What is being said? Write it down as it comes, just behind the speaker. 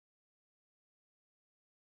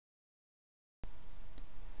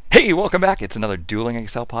Hey, welcome back. It's another Dueling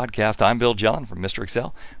Excel podcast. I'm Bill Jellin from Mr.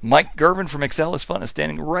 Excel. Mike Gervin from excelisfun is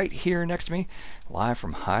standing right here next to me, live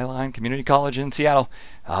from Highline Community College in Seattle.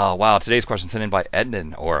 Oh, wow. Today's question sent in by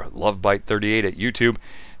Ednan, or LoveBite38 at YouTube.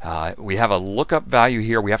 We have a lookup value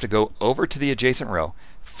here. We have to go over to the adjacent row,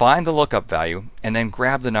 find the lookup value, and then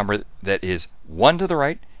grab the number that is 1 to the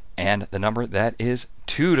right and the number that is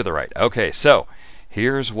 2 to the right. Okay, so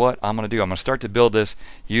here's what I'm going to do. I'm going to start to build this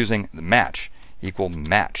using the match. Equal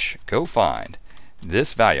match. Go find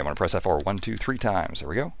this value. I'm going to press F4 1, 2, 3 times. There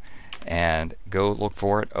we go. And go look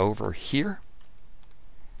for it over here.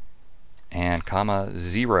 And comma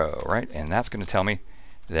 0, right? And that's going to tell me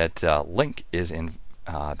that link is in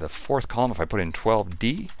the 4th column. If I put in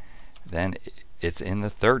 12D, then it's in the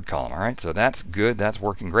 3rd column. All right, so that's good. That's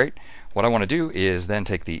working great. What I want to do is then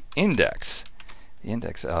take the index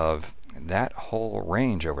of that whole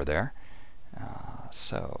range over there.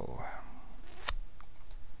 So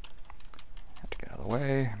get out of the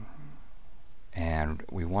way, and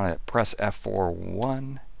we want to press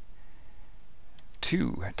F4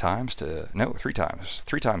 3 times to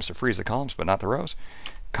freeze the columns but not the rows,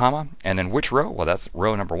 comma, and then which row? Well, that's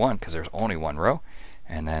row number 1 because there's only one row,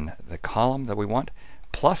 and then the column that we want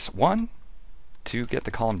plus 1 to get the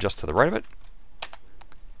column just to the right of it.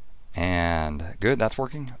 And good, that's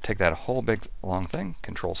working. Take that whole big long thing,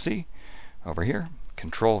 Control C over here,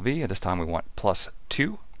 Control V, and this time we want plus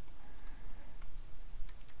 2.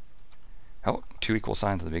 Oh, 2 equal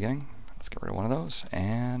signs at the beginning. Let's get rid of one of those.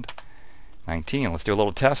 And 19. Let's do a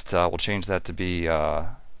little test. We'll change that to be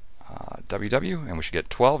WW, and we should get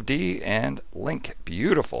 12D and link.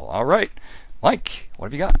 Beautiful. All right. Mike, what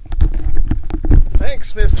have you got?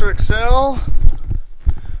 Thanks, Mr. Excel.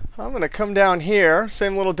 I'm going to come down here.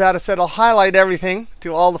 Same little data set. I'll highlight everything,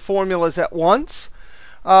 do all the formulas at once.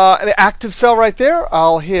 The active cell right there,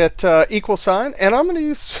 I'll hit equal sign, and I'm going to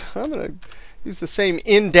use the same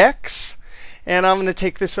index. And I'm going to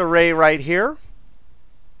take this array right here.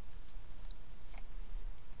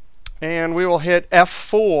 And we will hit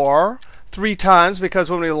F4 3 times,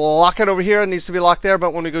 because when we lock it over here, it needs to be locked there.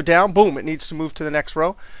 But when we go down, boom, it needs to move to the next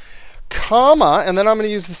row. Comma, and then I'm going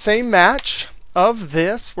to use the same match of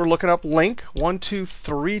this. We're looking up link 1, 2,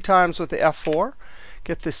 3 times with the F4.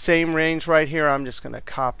 Get the same range right here. I'm just going to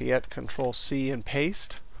copy it, Control C and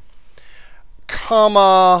paste.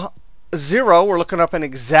 Comma 0, we're looking up an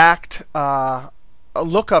exact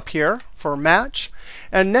lookup here for match.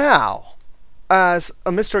 And now, as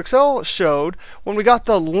Mr. Excel showed, when we got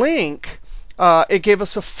the link, it gave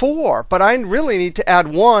us a 4. But I really need to add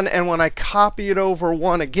 1. And when I copy it over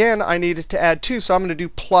 1 again, I needed to add 2. So I'm going to do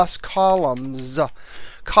plus columns.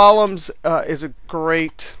 Columns is a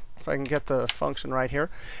great, if I can get the function right here,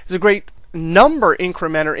 is a great number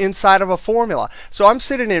incrementer inside of a formula. So I'm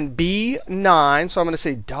sitting in B9, so I'm going to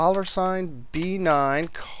say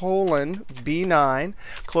 $B9 colon B9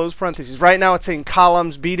 close parentheses. Right now it's saying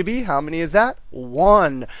columns B to B. How many is that?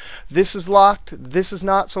 1. This is locked. This is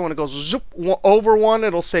not. So when it goes zoop over 1,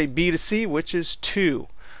 it'll say B to C, which is 2.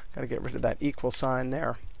 Got to get rid of that equal sign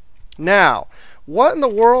there. Now, what in the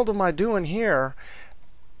world am I doing here?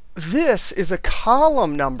 This is a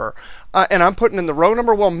column number, and I'm putting in the row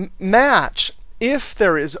number. Well, match, if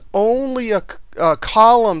there is only a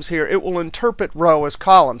columns here, it will interpret row as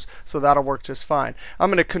columns. So that'll work just fine. I'm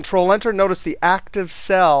going to Control Enter. Notice the active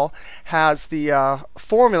cell has the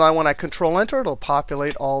formula. When I Control Enter, it'll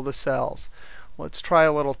populate all the cells. Let's try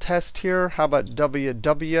a little test here. How about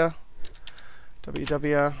WW?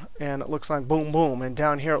 WW, and it looks like boom, boom. And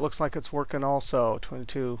down here, it looks like it's working also.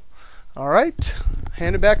 22. All right,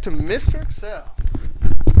 hand it back to Mr. Excel.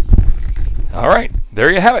 All right,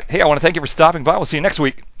 there you have it. Hey, I want to thank you for stopping by. We'll see you next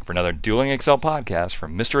week for another Dueling Excel podcast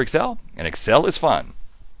from Mr. Excel, and Excel is fun.